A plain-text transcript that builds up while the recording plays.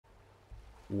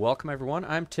Welcome everyone,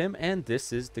 I'm Tim and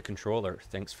this is The Controller.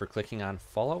 Thanks for clicking on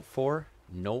Fallout 4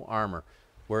 No Armor,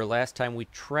 where last time we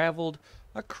traveled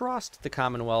across the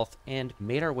Commonwealth and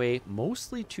made our way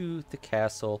mostly to the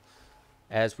castle,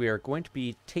 as we are going to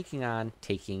be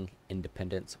taking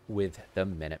independence with the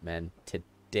Minutemen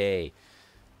today.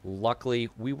 Luckily,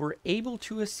 we were able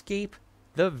to escape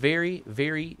the very,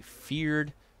 very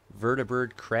feared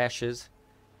vertibird crashes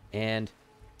and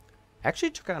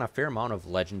actually took on a fair amount of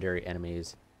legendary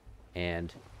enemies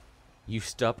and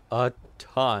used up a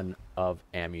ton of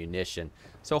ammunition.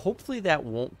 So hopefully that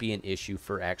won't be an issue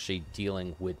for actually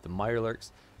dealing with the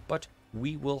Mirelurks, but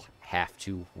we will have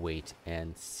to wait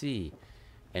and see.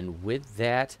 And with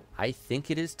that, I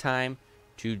think it is time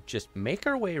to just make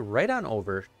our way right on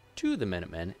over to the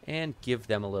Minutemen and give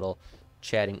them a little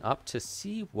chatting up to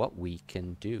see what we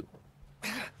can do.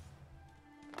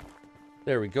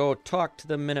 There we go, talk to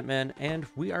the Minutemen, and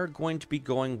we are going to be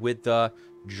going with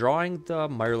drawing the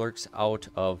Mirelurks out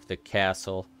of the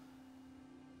castle.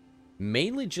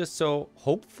 Mainly just so,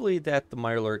 hopefully, that the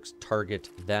Mirelurks target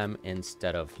them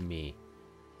instead of me.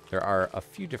 There are a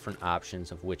few different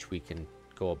options of which we can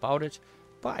go about it,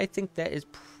 but I think that is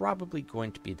probably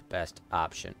going to be the best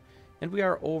option. And we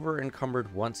are over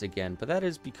encumbered once again, but that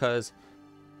is because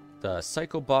the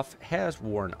psycho buff has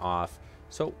worn off,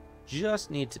 so just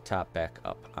need to top back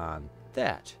up on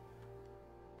that.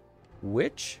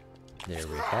 Which, there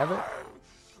we have it.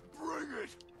 Bring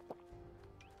it.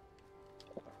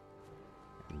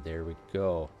 And there we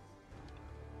go.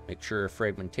 Make sure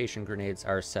fragmentation grenades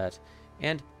are set.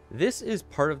 And this is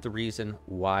part of the reason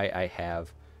why I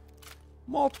have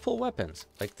multiple weapons.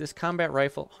 Like this combat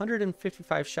rifle,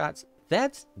 155 shots.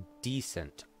 That's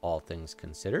decent, all things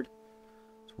considered.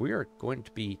 So we are going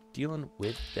to be dealing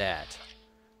with that.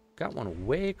 Got one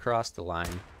way across the line.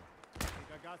 I think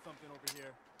I got something over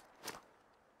here.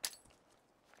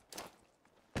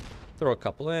 Throw a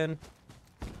couple in.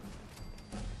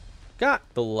 Got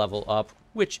the level up,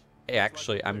 which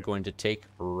actually I'm going to take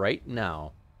right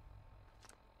now,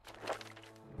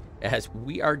 as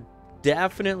we are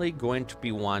definitely going to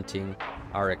be wanting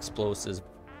our explosives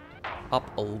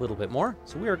up a little bit more.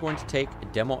 So we are going to take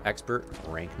Demo Expert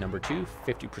rank number 2,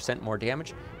 50% more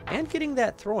damage, and getting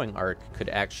that throwing arc could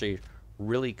actually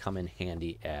really come in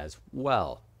handy as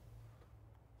well.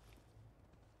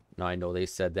 Now I know they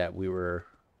said that we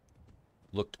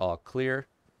looked all clear.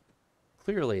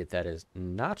 Clearly that is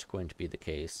not going to be the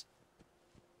case.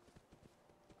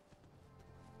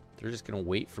 They're just going to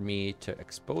wait for me to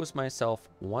expose myself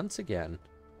once again.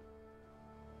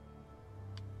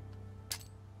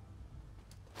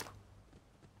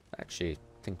 Actually, I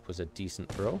think was a decent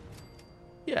throw.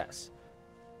 Yes.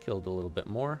 Killed a little bit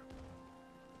more.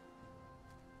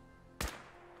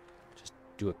 Just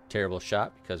do a terrible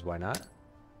shot, because why not?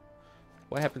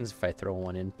 What happens if I throw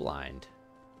one in blind?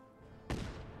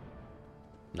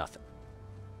 Nothing.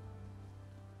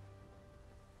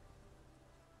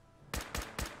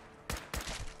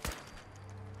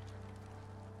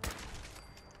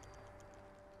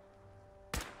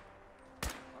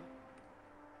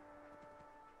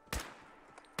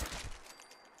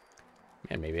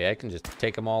 And maybe I can just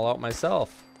take them all out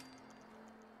myself.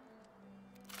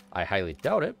 I highly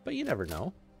doubt it, but you never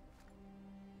know.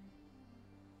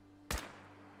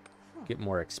 Get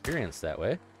more experience that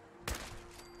way.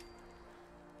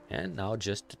 And now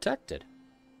just detected.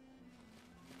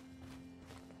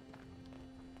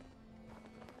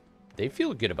 They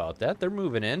feel good about that. They're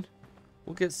moving in.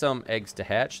 We'll get some eggs to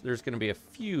hatch. There's going to be a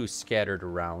few scattered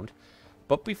around.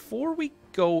 But before we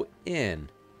go in...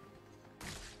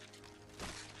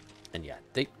 And yeah,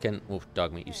 they can... Oh,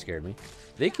 dog meat, you scared me.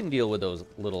 They can deal with those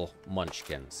little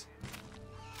munchkins.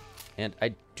 And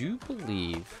I do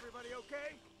believe...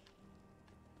 Okay?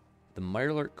 The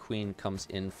Mirelurk Queen comes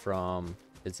in from...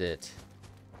 Is it...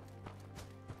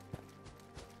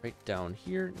 right down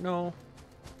here? No.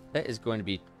 That is going to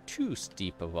be too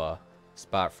steep of a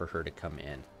spot for her to come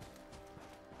in.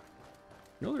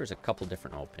 I know there's a couple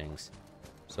different openings.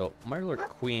 So Mirelurk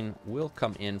Queen will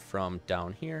come in from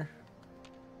down here.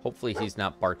 Hopefully he's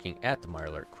not barking at the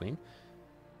Mirelurk Queen.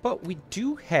 But we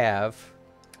do have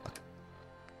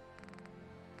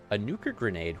a nuker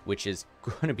grenade, which is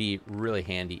going to be really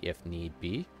handy if need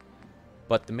be.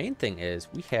 But the main thing is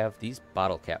we have these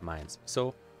bottle cap mines.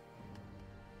 So,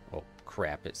 oh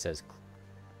crap, it says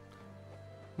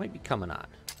might be coming on.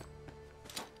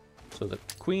 So the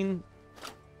Queen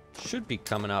should be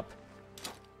coming up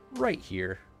right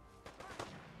here.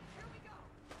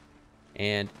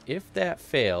 And if that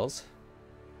fails,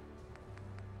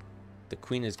 the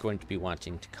Queen is going to be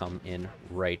wanting to come in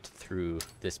right through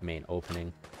this main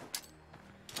opening.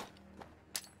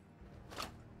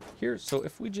 here. So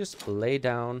if we just lay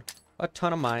down a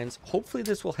ton of mines, hopefully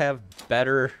this will have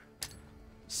better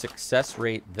success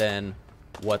rate than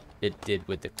what it did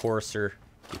with the courser,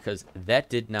 because that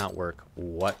did not work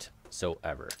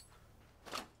whatsoever.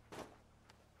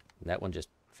 That one just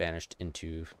vanished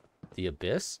into the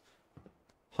abyss.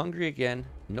 Hungry again,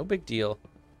 no big deal.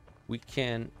 We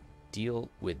can deal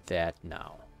with that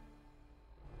now.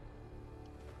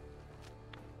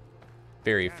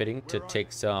 Very fitting to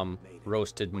take some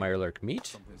roasted Mirelurk meat.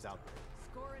 Score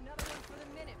another one for the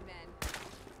Minutemen.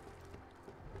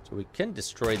 So we can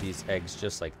destroy these eggs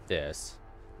just like this,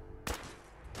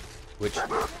 which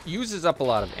uses up a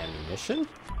lot of ammunition.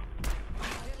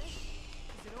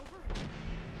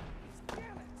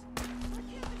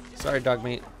 Sorry, dog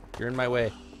meat. You're in my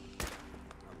way.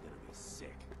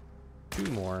 Two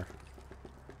more.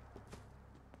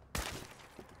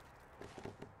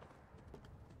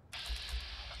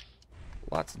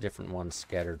 Lots of different ones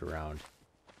scattered around.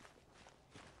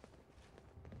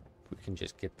 We can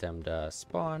just get them to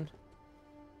spawn.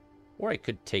 Or I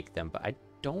could take them, but I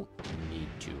don't need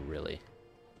to, really.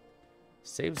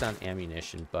 Saves on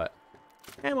ammunition, but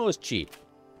ammo is cheap.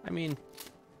 I mean,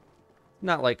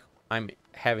 not like I'm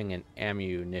having an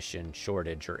ammunition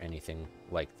shortage or anything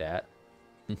like that.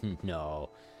 No,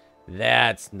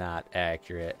 that's not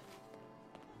accurate.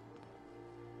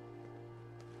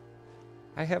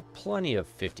 I have plenty of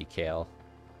 50 cal.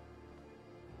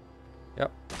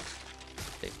 Yep.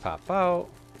 They pop out.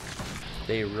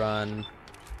 They run.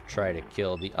 Try to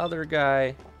kill the other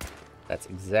guy. That's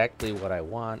exactly what I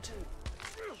want.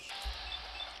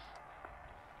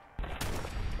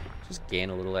 Just gain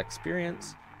a little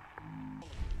experience.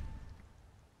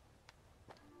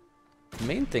 The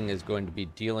main thing is going to be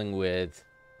dealing with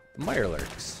the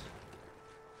Mirelurks.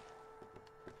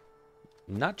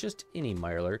 Not just any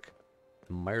Mirelurk.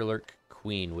 The Mirelurk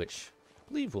Queen, which I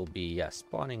believe will be, yeah,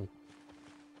 spawning.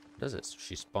 Does it?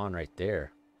 She spawn right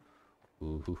there.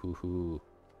 Ooh, hoo, hoo, hoo.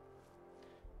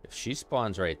 If she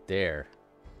spawns right there,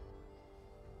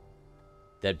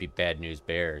 that'd be bad news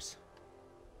bears.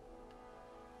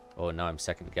 Oh, now I'm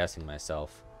second guessing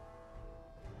myself.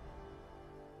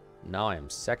 Now I am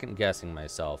second guessing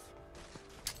myself.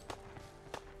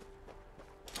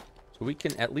 So we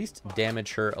can at least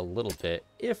damage her a little bit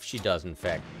if she does in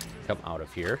fact come out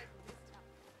of here.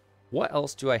 What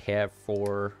else do I have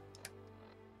for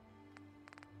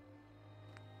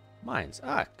mines?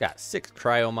 Ah, got 6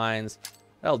 cryo mines.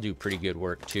 That'll do pretty good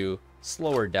work too.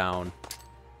 Slow her down.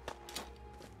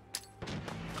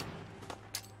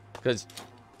 Because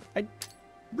I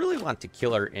really want to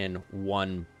kill her in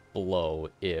one blow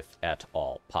if at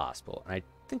all possible. And I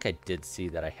think I did see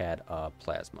that I had a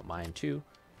plasma mine too.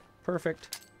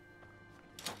 Perfect.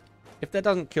 If that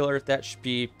doesn't kill her, that should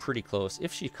be pretty close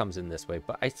if she comes in this way,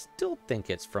 but I still think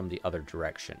it's from the other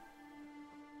direction.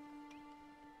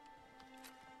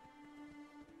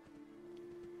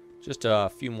 Just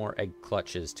a few more egg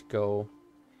clutches to go,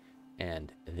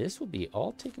 and this will be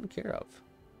all taken care of.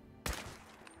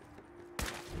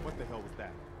 What the hell was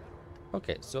that?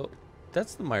 Okay, so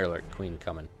that's the Mirelurk Queen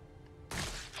coming.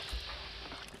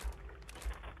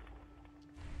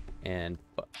 And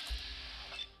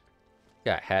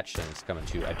got hatchlings coming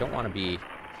too. I don't want to be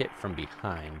hit from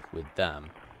behind with them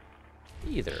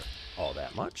either all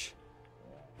that much.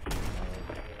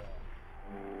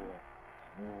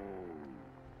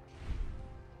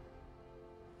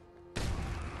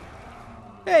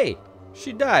 Hey,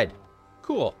 she died.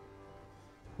 Cool.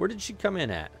 Where did she come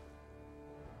in at?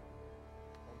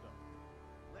 Hold up.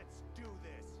 Let's do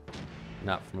this.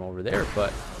 Not from over there,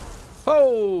 but...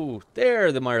 Oh,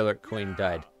 there the Mirelurk Queen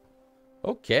died.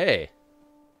 Okay.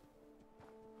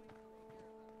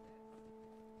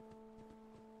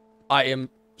 I am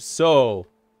so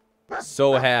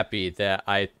happy that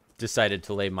I decided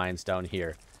to lay mines down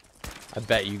here. I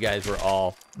bet you guys were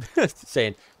all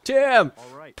saying, Tim,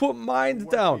 Right. put mines Good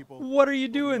work, down. people. What are you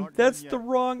But we doing? aren't done That's yet. the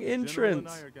wrong General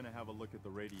entrance. and I are gonna have a look at the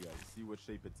radio, see what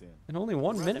shape it's in. And only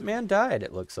one Minuteman died,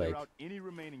 it looks Clear like. out any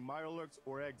remaining Mirelurks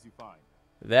or eggs you find.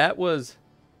 That was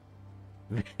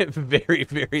very,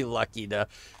 very lucky to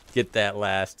get that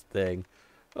last thing.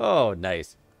 Oh,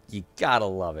 nice. You gotta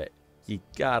love it. You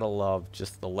gotta love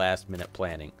just the last minute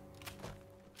planning.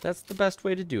 That's the best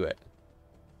way to do it.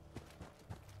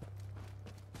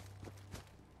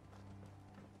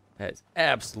 That is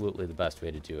absolutely the best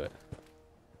way to do it.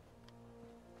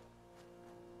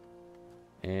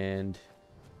 And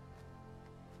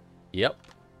yep,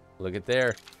 look at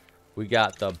there. We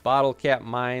got the bottle cap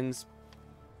mines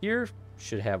here.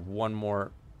 Should have one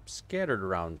more scattered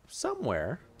around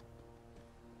somewhere.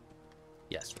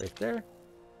 Yes, right there.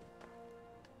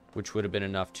 which would have been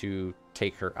enough to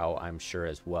take her out, I'm sure,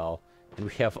 as well. And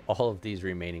we have all of these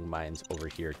remaining mines over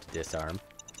here to disarm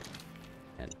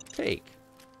and take.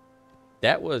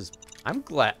 That was... I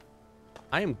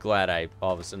am glad I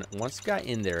all of a sudden, once got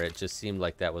in there, it just seemed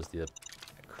like that was the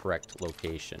correct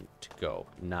location to go,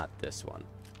 not this one.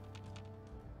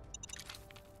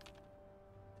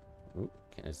 Ooh,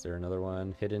 is there another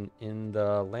one hidden in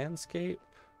the landscape?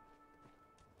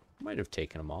 Might have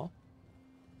taken them all.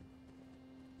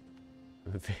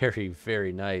 Very,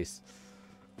 very nice.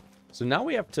 So now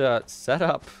we have to set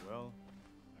up. Well,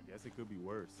 I guess it could be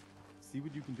worse. See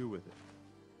what you can do with it.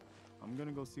 I'm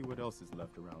gonna go see what else is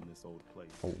left around this old place.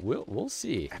 Oh, we'll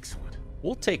see. Excellent.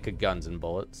 We'll take a guns and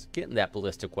bullets. Getting that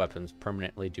ballistic weapons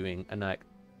permanently doing an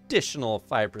additional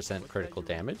 5% critical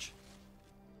damage.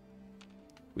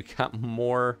 We got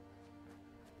more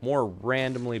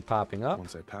randomly popping up.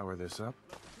 Once I power this up,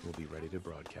 we'll be ready to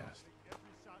broadcast.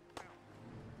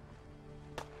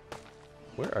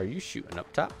 Where are you shooting?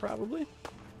 Up top, probably?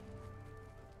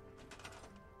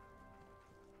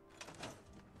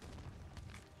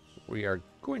 We are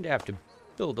going to have to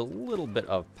build a little bit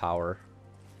of power.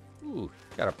 Ooh,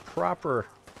 got a proper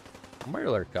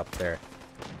Mirelurk up there.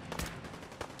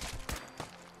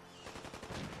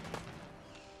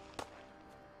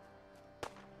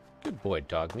 Good boy,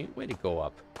 Dogmeat. Way to go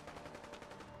up.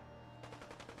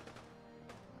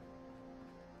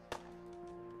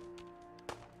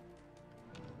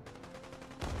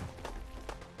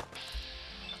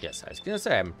 Yes, I was going to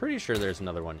say, I'm pretty sure there's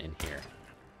another one in here.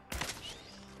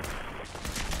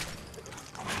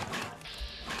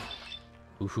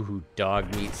 Ooh,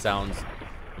 Dogmeat sounds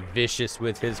vicious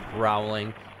with his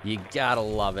growling. You gotta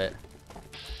love it.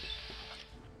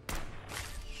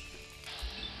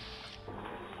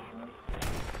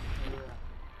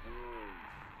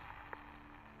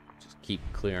 Just keep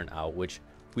clearing out, which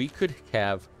we could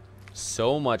have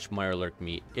so much Mirelurk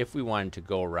meat if we wanted to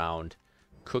go around,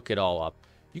 cook it all up.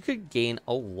 You could gain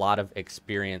a lot of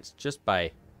experience just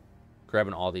by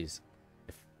grabbing all these,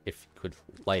 if you could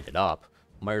light it up.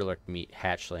 Mirelurk meat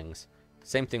hatchlings.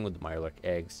 Same thing with the Mirelurk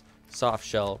eggs. Soft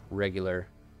shell, regular,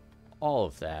 all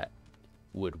of that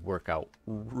would work out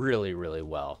really, really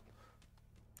well.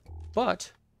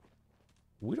 But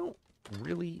we don't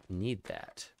really need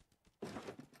that.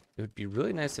 It would be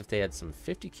really nice if they had some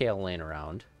 50 laying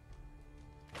around.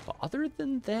 But other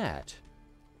than that,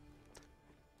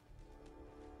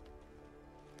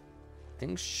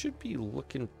 things should be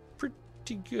looking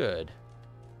pretty good.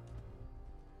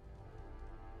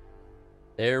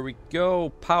 There we go,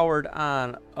 powered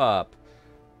on up.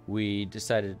 We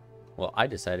decided, well, I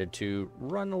decided to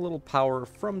run a little power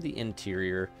from the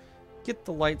interior, get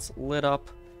the lights lit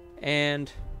up,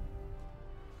 and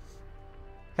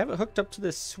have it hooked up to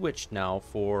this switch now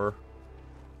for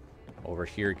over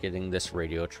here getting this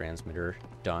radio transmitter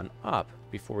done up.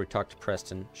 Before we talk to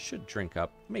Preston, should drink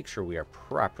up, make sure we are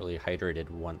properly hydrated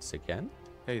once again.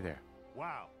 Hey there.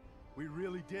 Wow, we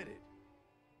really did it.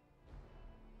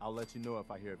 I'll let you know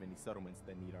if I hear of any settlements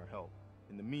that need our help.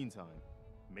 In the meantime,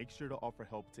 make sure to offer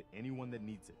help to anyone that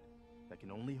needs it. That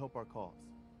can only help our cause.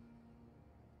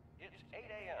 It's 8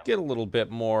 a.m. Get a little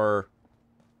bit more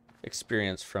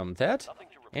experience from that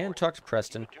and talk to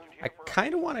Preston. I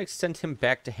kind of want to send him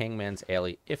back to Hangman's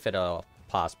Alley if at all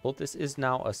possible. This is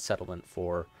now a settlement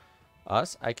for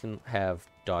us. I can have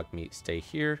Dogmeat stay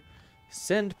here,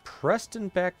 send Preston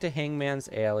back to Hangman's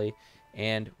Alley,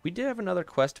 and we did have another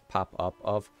quest pop up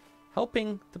of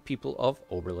helping the people of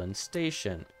Oberlin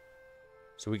Station.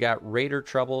 So we got raider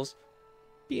troubles.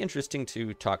 Be interesting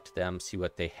to talk to them, see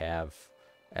what they have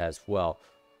as well.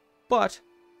 But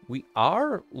we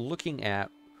are looking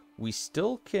at, we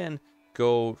still can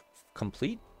go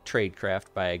complete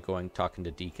tradecraft by talking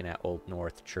to Deacon at Old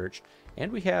North Church.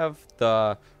 And we have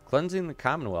the Cleansing the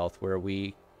Commonwealth where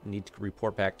we need to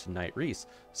report back to Knight Reese.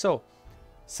 So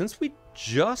since we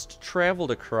just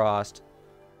traveled across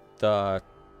the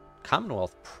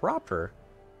Commonwealth proper,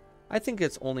 I think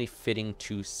it's only fitting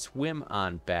to swim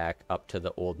on back up to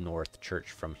the Old North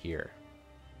Church from here.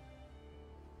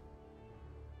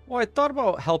 Well, I thought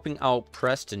about helping out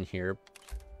Preston here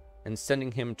and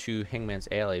sending him to Hangman's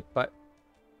Alley, but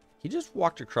he just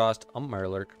walked across a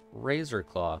Mirelurk Razor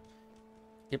Claw.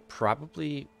 It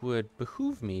probably would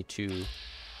behoove me to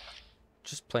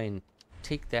just plain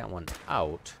take that one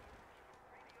out.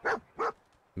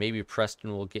 Maybe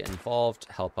Preston will get involved,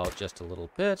 help out just a little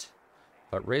bit.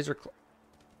 But Razor Claw,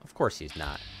 of course he's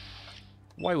not.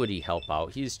 Why would he help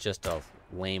out? He's just a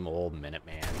lame old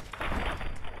Minuteman.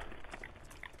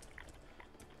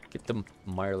 Get the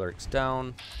Mirelurks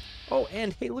down. Oh,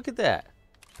 and hey, look at that.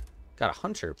 Got a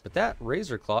hunter, but that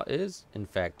razor claw is, in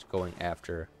fact, going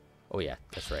after... Oh, yeah,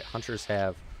 that's right. Hunters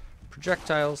have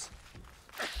projectiles.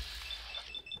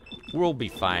 We'll be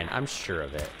fine. I'm sure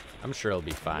of it. I'm sure it'll be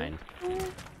fine.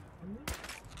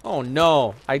 Oh,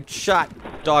 no. I shot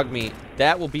dog meat.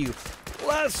 That will be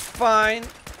less fine.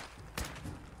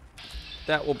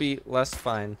 That will be less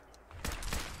fine.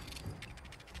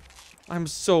 I'm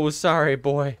so sorry,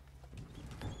 boy.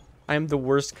 I am the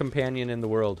worst companion in the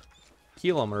world.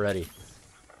 Heal him already.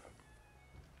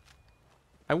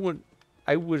 I wouldn't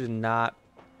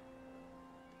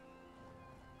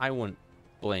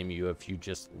blame you if you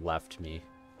just left me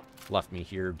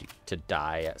here to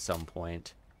die at some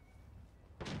point.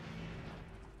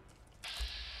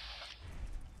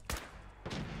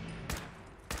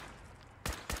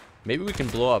 Maybe we can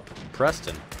blow up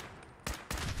Preston.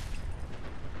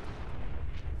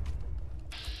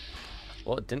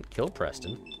 Well, it didn't kill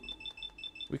Preston.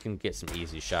 We can get some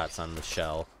easy shots on the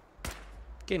shell.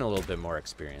 Gain a little bit more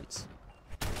experience.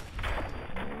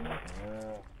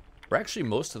 We're actually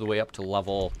most of the way up to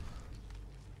level...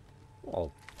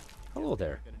 Oh, hello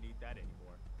there.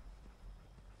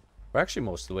 We're actually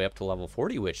most of the way up to level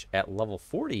 40, which at level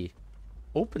 40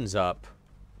 opens up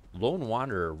Lone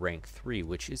Wanderer rank 3,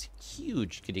 which is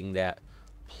huge, getting that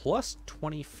plus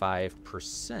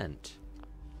 25%.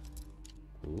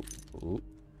 Ooh, ooh.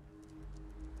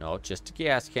 No, just a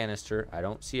gas canister. I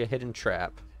don't see a hidden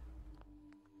trap.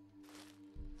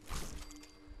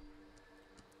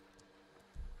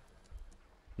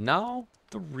 Now,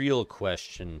 the real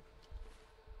question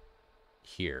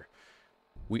here.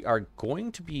 We are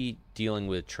going to be dealing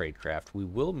with tradecraft. We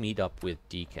will meet up with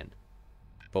Deacon.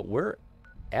 But we're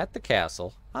at the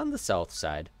castle on the south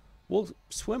side. We'll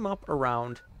swim up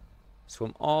around,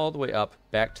 swim all the way up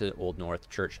back to the Old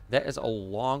North Church. That is a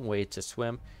long way to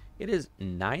swim. It is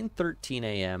 9:13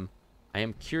 a.m. I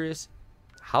am curious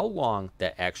how long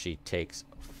that actually takes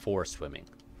for swimming.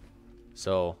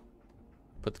 So,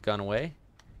 put the gun away.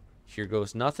 Here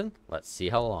goes nothing. Let's see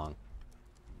how long.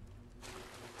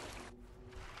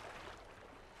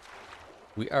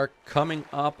 We are coming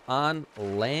up on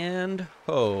land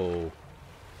ho.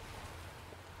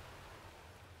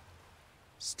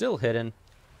 Still hidden.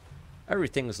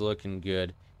 Everything's looking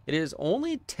good. It is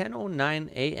only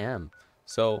 10:09 a.m.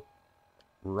 So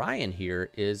Ryan here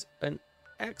is an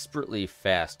expertly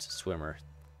fast swimmer.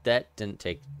 That didn't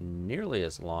take nearly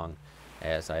as long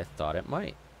as I thought it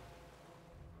might.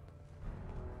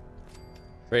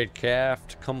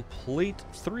 Tradecraft complete,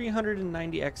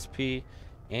 390 XP,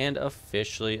 and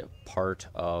officially part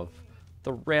of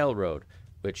the railroad,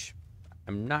 which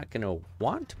I'm not going to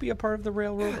want to be a part of the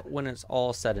railroad when it's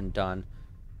all said and done,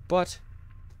 but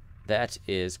that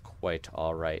is quite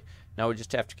all right. Now we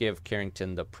just have to give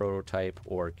Carrington the prototype,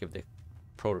 or give the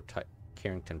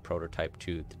Carrington prototype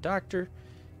to the doctor,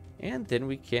 and then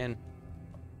we can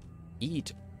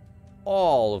eat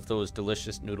all of those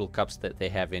delicious noodle cups that they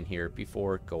have in here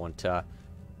before going to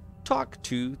talk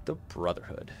to the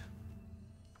Brotherhood.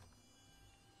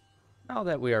 Now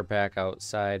that we are back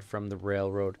outside from the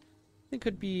railroad, it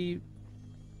could be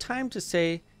time to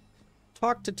say,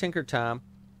 talk to Tinker Tom.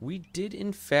 We did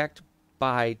in fact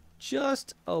buy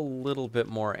just a little bit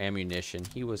more ammunition.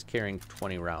 He was carrying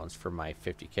 20 rounds for my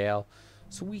 50 cal,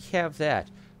 so we have that.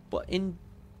 But in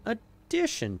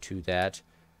addition to that,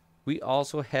 we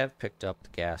also have picked up the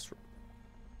gas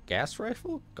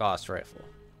rifle? Gauss rifle.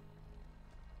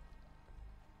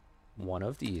 One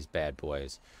of these bad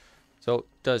boys. So it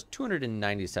does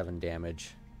 297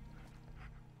 damage.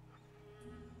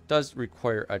 Does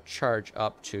require a charge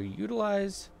up to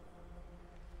utilize.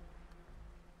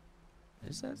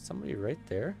 Is that somebody right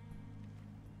there?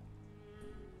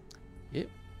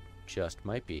 It just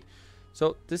might be.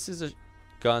 So this is a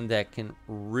gun that can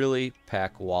really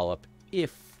pack a wallop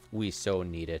if we so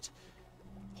need it.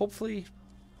 Hopefully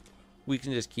we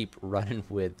can just keep running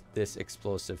with this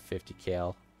explosive 50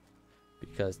 cal,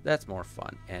 because that's more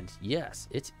fun. And yes,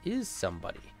 it is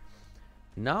somebody.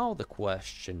 Now the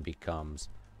question becomes,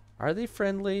 are they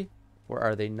friendly or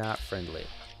are they not friendly?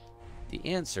 The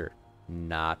answer,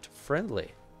 not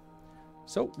friendly.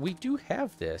 So we do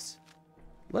have this.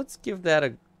 Let's give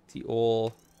that the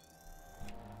old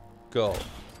go.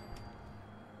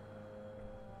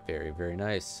 Very, very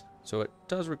nice. So it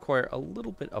does require a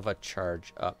little bit of a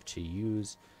charge up to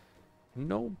use.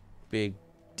 No big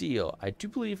deal. I do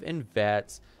believe in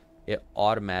VATS it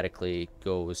automatically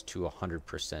goes to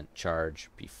 100% charge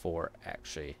before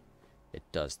actually it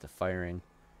does the firing,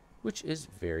 which is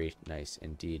very nice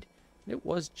indeed. It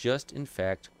was just in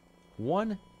fact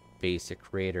one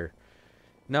basic raider.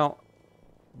 Now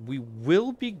we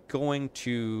will be going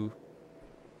to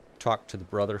talk to the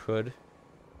Brotherhood,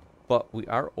 but we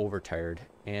are overtired,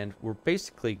 and we're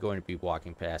basically going to be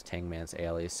walking past Hangman's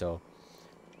Alley, so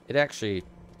it actually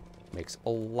makes a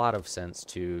lot of sense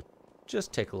to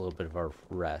just take a little bit of a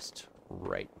rest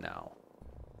right now.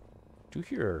 Do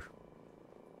hear...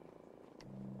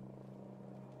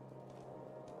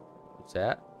 What's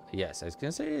that? Yes, I was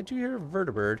going to say, I do hear a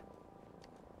vertibird.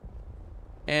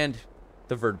 And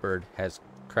the vertibird has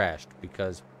crashed,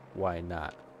 because why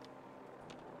not?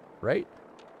 Right?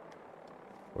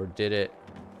 Or did it...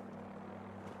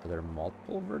 Are there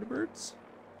multiple vertibirds?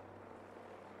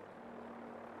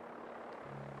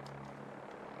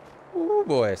 Oh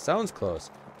boy, sounds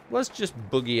close. Let's just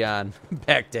boogie on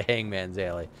back to Hangman's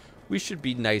Alley. We should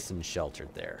be nice and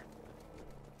sheltered there.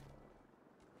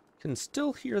 Can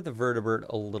still hear the vertibird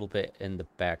a little bit in the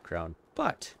background,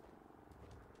 but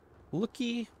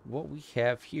looky what we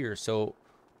have here. So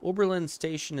Oberlin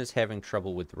Station is having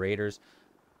trouble with raiders.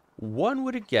 One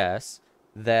would guess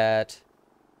that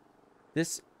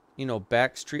this,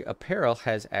 Backstreet Apparel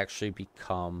has actually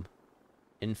become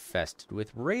infested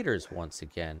with raiders once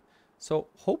again. So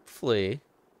hopefully,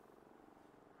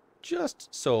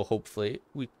 hopefully,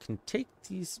 we can take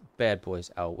these bad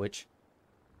boys out, which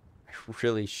I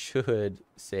really should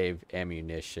save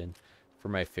ammunition for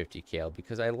my 50 cal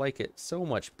because I like it so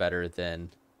much better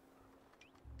than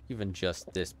even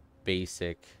just this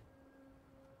basic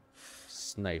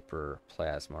sniper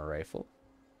plasma rifle.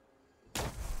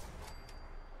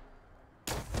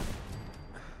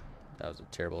 That was a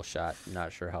terrible shot.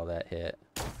 Not sure how that hit.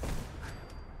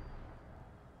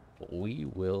 But we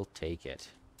will take it.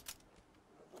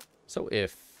 So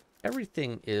if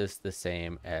everything is the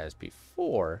same as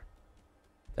before,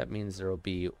 that means there will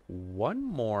be one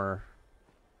more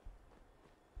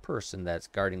person that's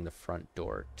guarding the front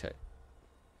door to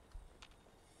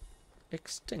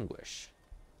extinguish.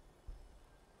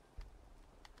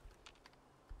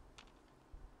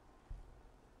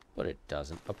 But it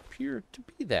doesn't appear to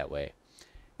be that way.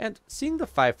 And seeing the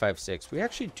 5.56, we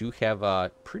actually do have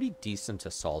a pretty decent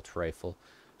assault rifle.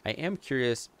 I am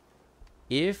curious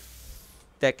if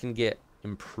that can get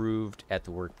improved at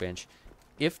the workbench,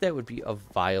 if that would be a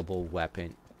viable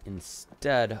weapon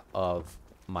instead of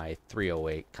my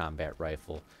 308 combat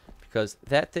rifle. Because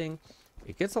that thing,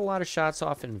 it gets a lot of shots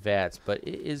off in VATS, but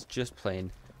it is just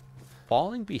plain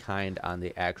falling behind on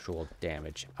the actual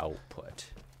damage output.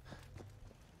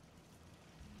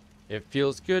 It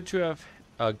feels good to have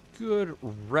a good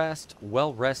rest,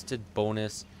 well-rested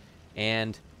bonus.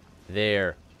 And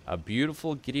there, a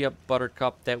beautiful giddy-up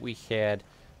buttercup that we had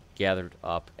gathered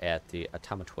up at the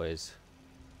Automatoys.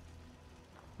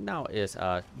 Now is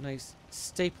a nice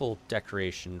staple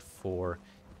decoration for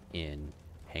in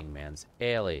Hangman's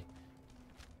Alley.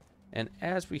 And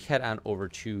as we head on over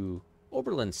to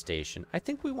Oberlin Station, I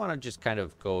think we want to just kind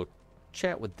of go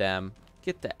chat with them,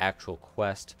 get the actual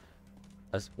quest.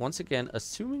 Once again,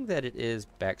 assuming that it is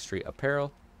Backstreet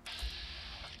Apparel.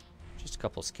 Just a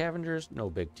couple scavengers, no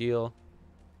big deal.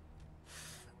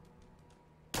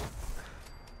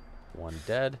 One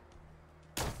dead.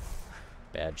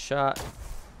 Bad shot.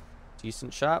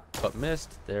 Decent shot, but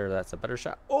missed. There, that's a better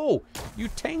shot. Oh, you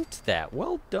tanked that.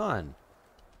 Well done.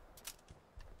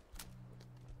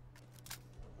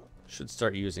 Should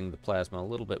start using the plasma a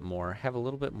little bit more. Have a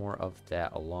little bit more of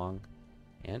that along.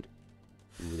 And,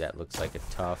 ooh, that looks like a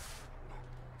tough,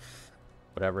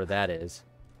 whatever that is,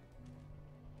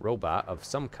 robot of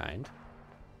some kind.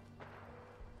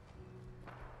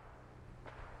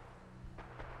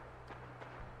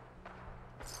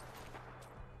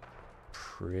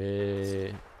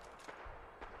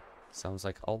 Sounds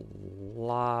like a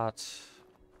lot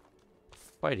of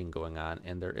fighting going on,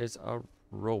 and there is a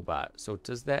robot. So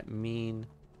does that mean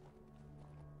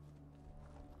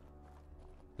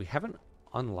we haven't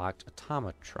unlocked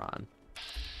Automatron?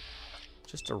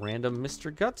 Just a random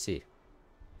Mr. Gutsy.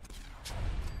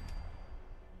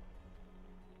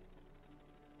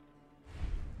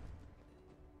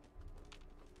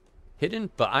 Hidden,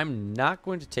 but I'm not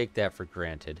going to take that for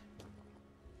granted.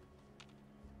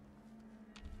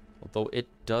 Although it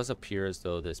does appear as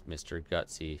though this Mr.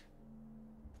 Gutsy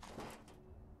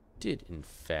did, in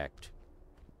fact,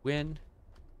 win.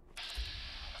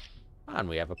 And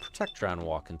we have a Protectron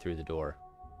walking through the door.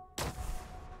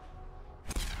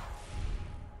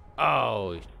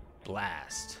 Oh,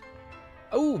 blast.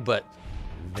 Oh, but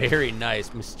very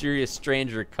nice. Mysterious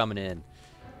Stranger coming in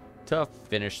to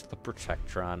finish the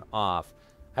Protectron off.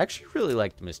 I actually really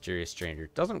like the Mysterious Stranger.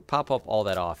 Doesn't pop up all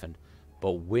that often,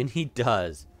 but when he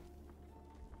does,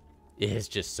 it is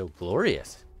just so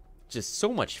glorious. Just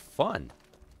so much fun.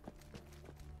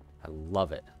 I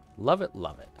love it. Love it,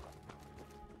 love it.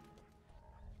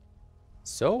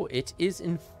 So it is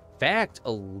in fact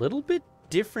a little bit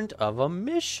different of a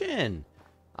mission.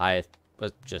 I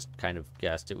just kind of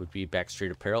guessed it would be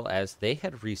Backstreet Apparel as they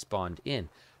had respawned in.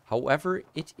 However,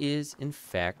 it is in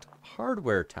fact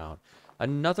Hardware Town,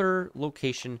 another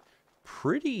location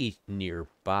pretty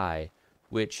nearby,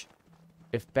 which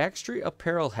if Backstreet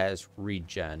Apparel has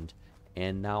regened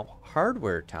and now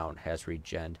Hardware Town has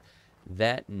regened,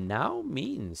 that now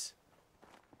means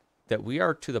that we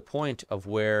are to the point of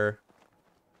where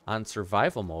on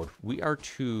survival mode, we are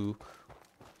to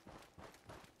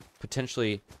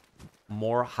potentially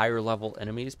more higher level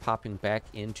enemies popping back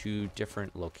into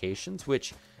different locations,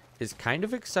 which is kind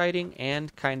of exciting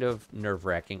and kind of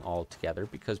nerve-wracking altogether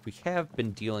because we have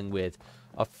been dealing with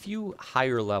a few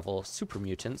higher level super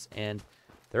mutants and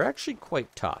they're actually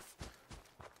quite tough.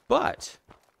 But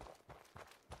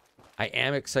I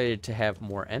am excited to have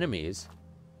more enemies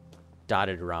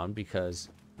dotted around because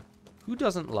who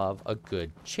doesn't love a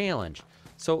good challenge?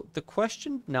 So the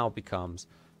question now becomes,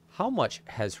 how much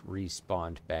has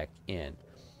respawned back in?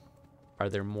 Are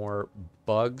there more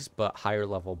bugs, but higher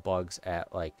level bugs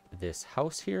at like this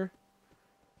house here?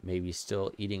 Maybe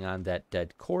still eating on that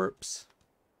dead corpse.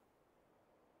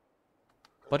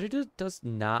 But it does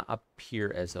not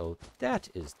appear as though that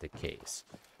is the case.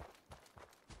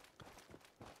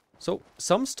 So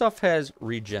some stuff has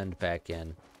regened back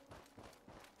in,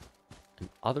 and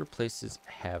other places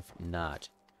have not.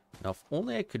 Now, if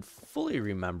only I could fully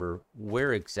remember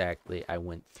where exactly I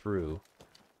went through,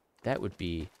 that would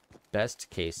be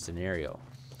best case scenario.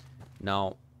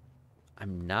 Now,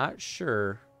 I'm not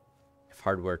sure if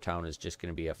Hardware Town is just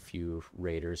going to be a few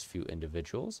raiders, few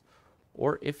individuals,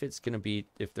 or if it's going to be,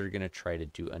 if they're going to try to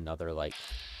do another, like,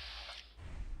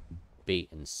 bait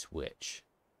and switch.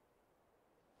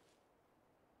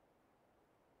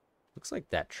 Looks like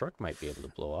that truck might be able to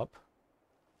blow up.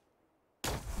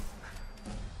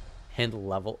 And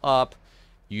level up.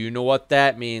 You know what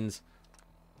that means.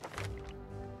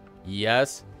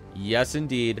 Yes. Yes,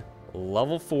 indeed.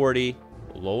 Level 40.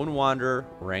 Lone Wanderer.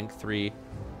 Rank 3.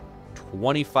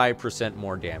 25%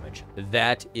 more damage.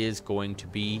 That is going to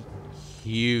be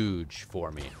huge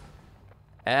for me.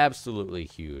 Absolutely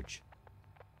huge.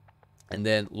 And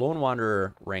then Lone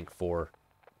Wanderer. Rank 4.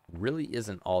 Really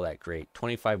isn't all that great.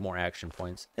 25 more action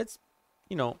points. It's,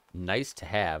 you know, nice to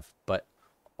have, but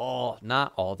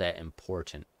not all that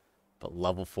important. But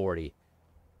level 40,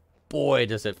 boy,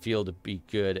 does it feel to be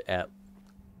good at...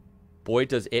 Boy,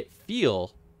 does it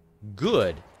feel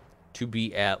good to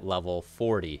be at level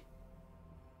 40.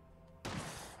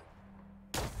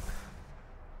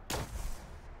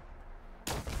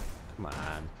 Come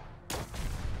on.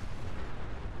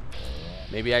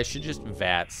 Maybe I should just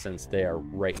VATS since they are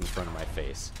right in front of my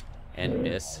face. And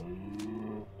miss.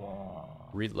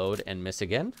 Reload and miss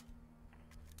again.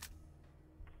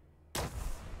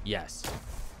 Yes.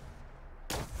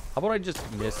 How about I just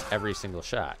miss every single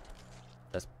shot?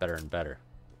 That's better and better.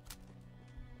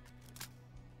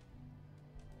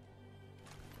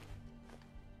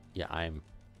 Yeah, I'm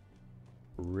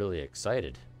really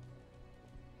excited.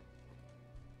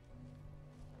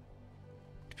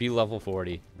 To be level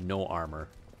 40, no armor.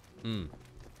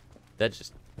 That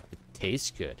just it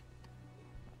tastes good.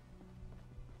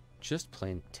 Just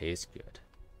plain tastes good.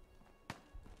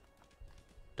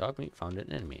 Dog meat found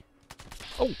an enemy.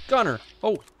 Oh, gunner.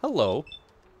 Oh, hello.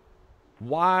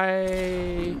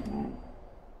 Why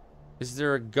is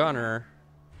there a gunner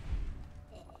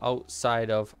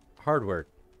outside of Hardware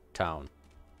Town?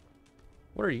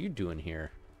 What are you doing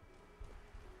here?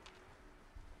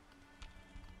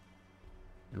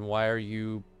 And why are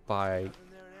you by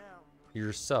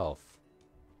yourself?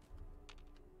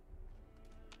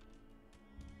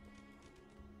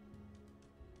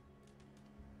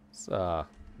 It's a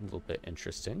little bit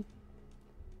interesting.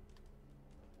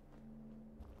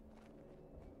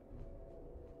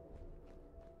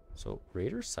 So,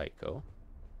 Raider Psycho.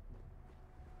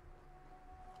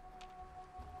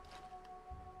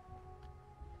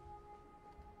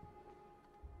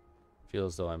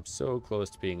 Feels though I'm so close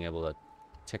to being able to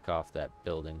tick off that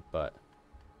building, but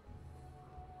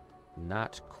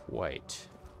not quite.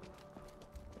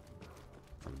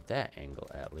 From that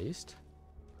angle, at least.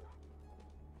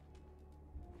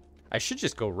 I should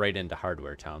just go right into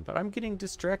Hardware Town, but I'm getting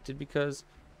distracted because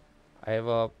I have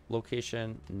a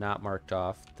location not marked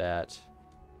off that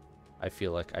I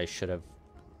feel like I should have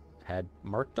had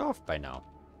marked off by now.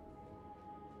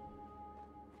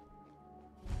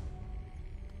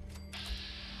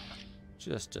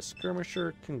 Just a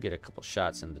skirmisher. Can get a couple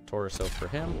shots in the torso for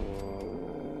him.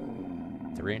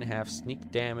 3.5 sneak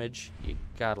damage. You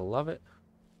gotta love it.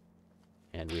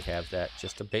 And we have that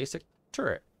just a basic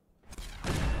turret.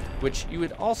 which you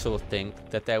would also think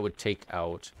that that would take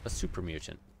out a super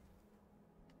mutant.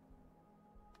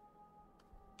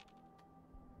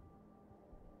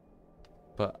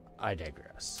 But I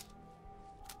digress.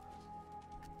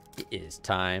 It is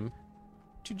time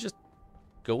to just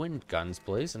go in guns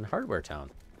blazing Hardware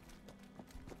Town.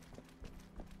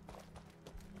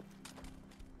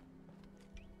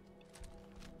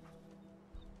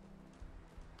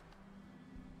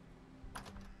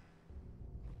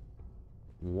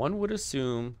 One would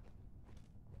assume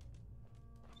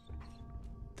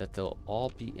that they'll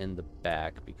all be in the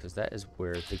back because that is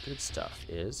where the good stuff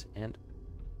is. And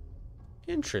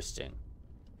interesting.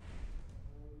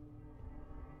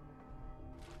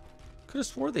 Could have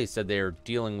swore they said they were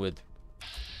dealing with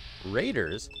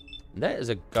raiders. That is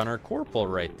a gunner corporal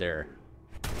right there.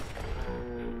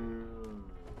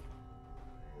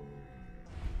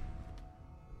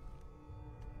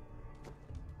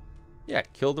 Yeah,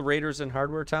 kill the raiders in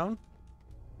Hardware Town.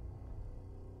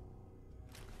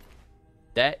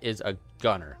 That is a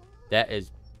gunner. That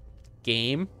is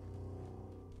game.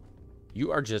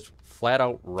 You are just flat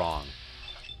out wrong.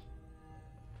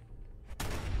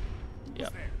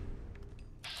 Yep.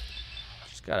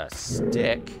 Just got a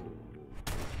stick.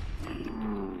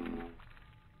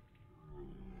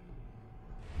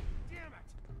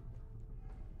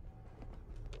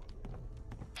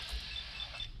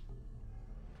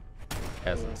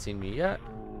 Hasn't seen me yet.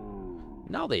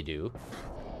 Now they do.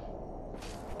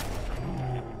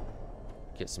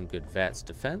 Get some good VATS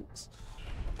defense.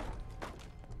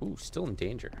 Ooh, still in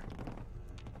danger.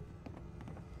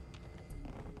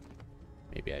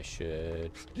 Maybe I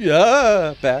should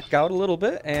back out a little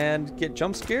bit and get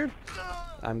jump scared.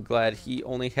 I'm glad he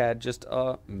only had just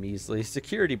a measly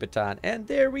security baton. And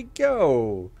there we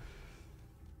go.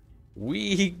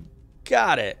 We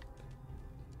got it.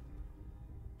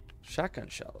 Shotgun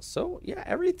shells. So, yeah,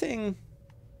 everything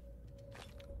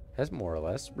has more or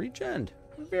less regened.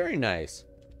 Very nice.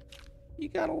 You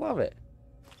gotta love it.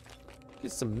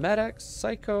 Get some Med-X,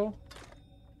 Psycho.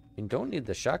 You don't need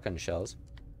the shotgun shells.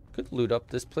 Could loot up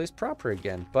this place proper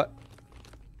again, but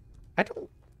I don't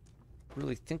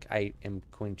really think I am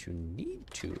going to need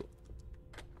to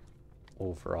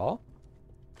overall.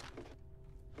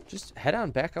 Just head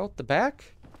on back out the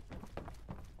back.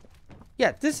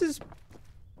 Yeah, this is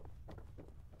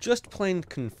just plain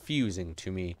confusing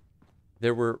to me.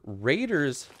 There were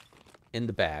raiders in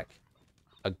the back,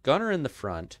 a gunner in the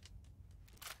front,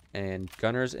 and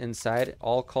gunners inside,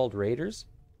 all called raiders.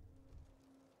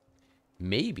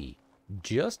 Maybe,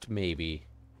 just maybe,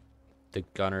 the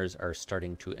gunners are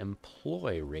starting to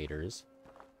employ raiders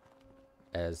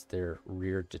as their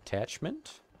rear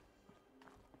detachment.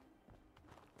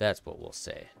 That's what we'll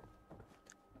say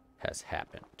has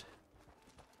happened.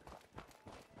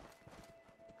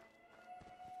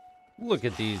 Look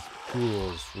at these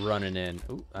ghouls running in.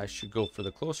 Ooh, I should go for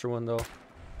the closer one, though.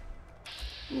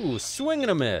 Ooh, swing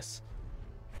and a miss.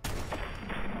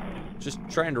 Just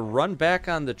trying to run back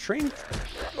on the train.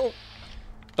 Oh,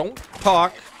 don't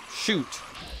talk. Shoot.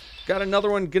 Got another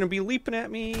one gonna be leaping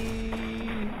at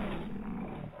me.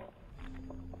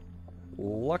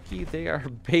 Lucky they are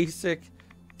basic.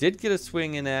 Did get a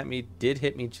swing in at me. Did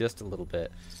hit me just a little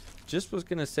bit. Just was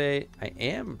gonna say,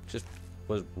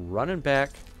 was running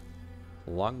back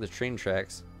along the train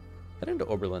tracks, heading to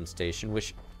Oberlin Station,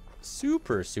 which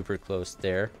super close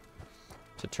there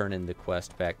to turn in the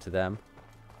quest back to them.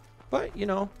 But, you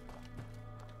know,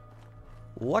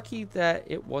 lucky that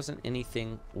it wasn't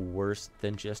anything worse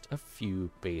than just a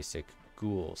few basic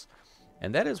ghouls.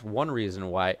 And that is one reason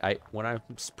why when I'm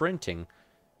sprinting,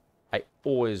 I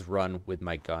always run with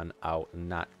my gun out and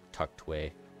not tucked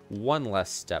away. One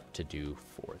less step to do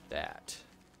for that.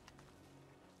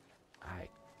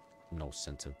 No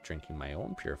sense of drinking my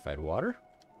own purified water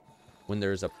when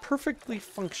there's a perfectly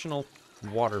functional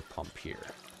water pump here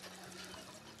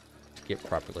to get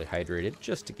properly hydrated,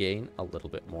 just to gain a little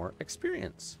bit more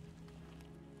experience.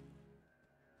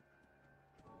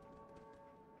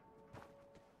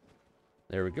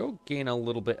 There we go. Gain a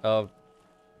little bit of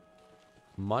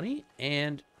money,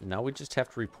 and now we just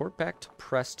have to report back to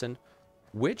Preston,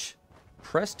 which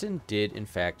Preston did in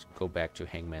fact go back to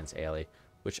Hangman's Alley,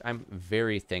 which I'm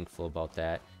very thankful about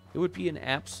that. It would be an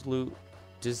absolute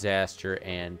disaster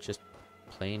and just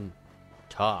plain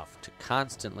tough to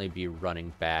constantly be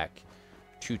running back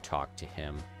to talk to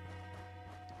him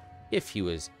if he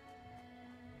was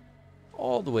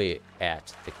all the way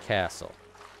at the castle.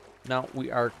 Now,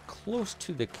 we are close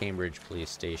to the Cambridge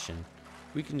police station.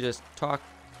 We can just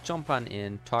jump on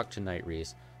in, talk to Night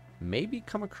Reese, maybe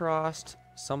come across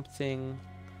something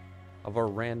of a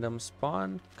random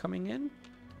spawn coming in.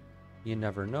 You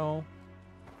never know.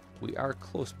 We are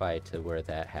close by to where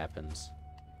that happens.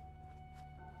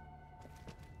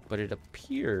 But it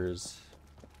appears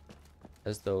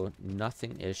as though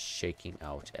nothing is shaking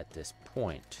out at this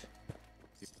point.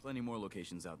 There's plenty more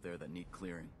locations out there that need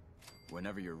clearing.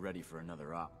 Whenever you're ready for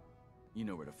another op, you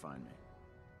know where to find me.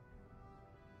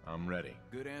 I'm ready.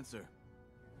 Good answer.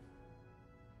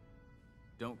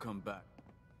 Don't come back.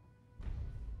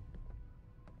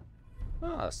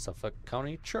 Ah, Suffolk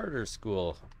County Charter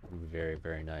School. Very,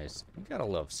 very nice. You gotta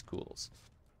love schools.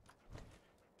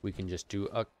 We can just do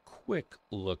a quick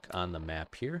look on the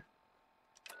map here.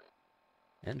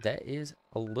 And that is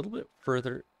a little bit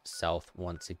further south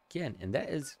once again. And that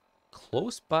is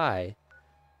close by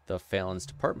the Phelan's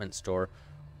department store,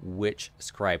 which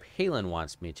S.P.E.C.I.A.L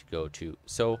wants me to go to.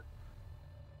 So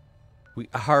we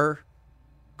are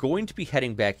going to be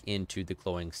heading back into the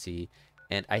Glowing Sea.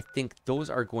 And I think those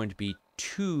are going to be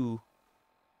two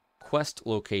quest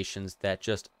locations that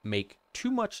just make too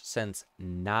much sense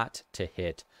not to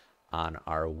hit on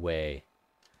our way.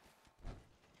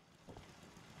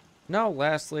 Now,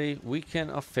 lastly, we can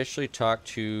officially talk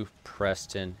to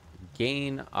Preston,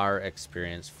 gain our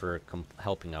experience for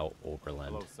helping out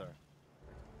Oberlin. Hello, sir.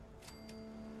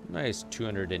 Nice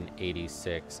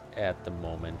 286 at the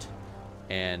moment.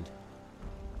 And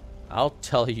I'll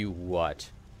tell you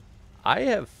what, I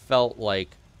have felt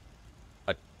like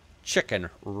a chicken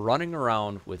running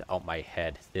around without my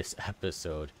head this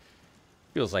episode.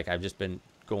 Feels like I've just been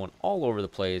going all over the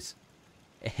place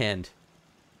and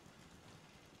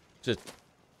just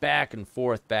back and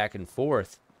forth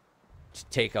to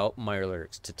take out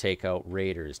Mirelurks, to take out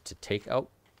Raiders, to take out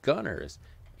Gunners,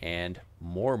 and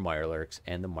more Mirelurks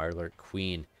and the Mirelurk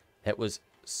Queen. That was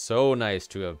so nice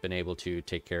to have been able to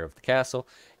take care of the castle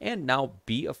and now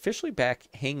be officially back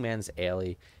Hangman's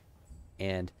Alley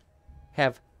and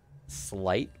have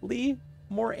slightly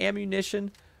more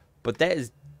ammunition, but that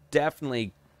is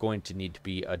definitely going to need to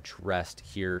be addressed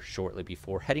here shortly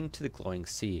before heading to the Glowing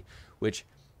Sea, which,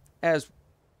 as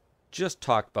just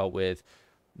talked about with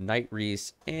Knight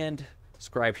Reese and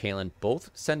S.P.E.C.I.A.L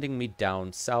both sending me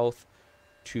down south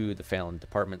to the Phelan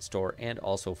department store and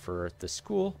also for the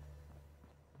school,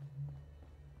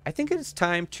 I think it's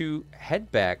time to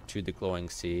head back to the Glowing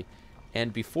Sea.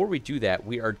 And before we do that,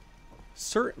 we are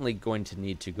certainly going to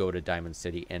need to go to Diamond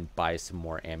City and buy some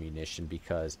more ammunition,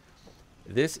 because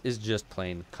this is just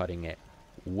plain cutting it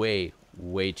way,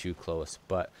 way too close.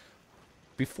 But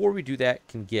before we do that,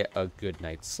 can get a good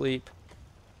night's sleep,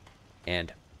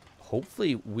 and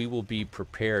hopefully we will be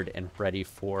prepared and ready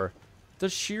for the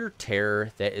sheer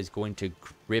terror that is going to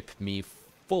grip me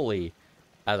fully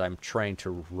as I'm trying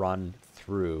to run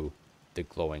through the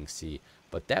Glowing Sea.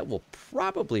 But that will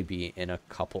probably be in a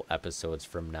couple episodes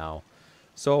from now.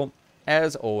 So,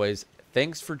 as always,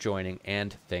 thanks for joining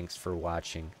and thanks for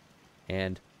watching.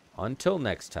 And until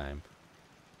next time,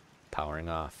 powering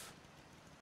off.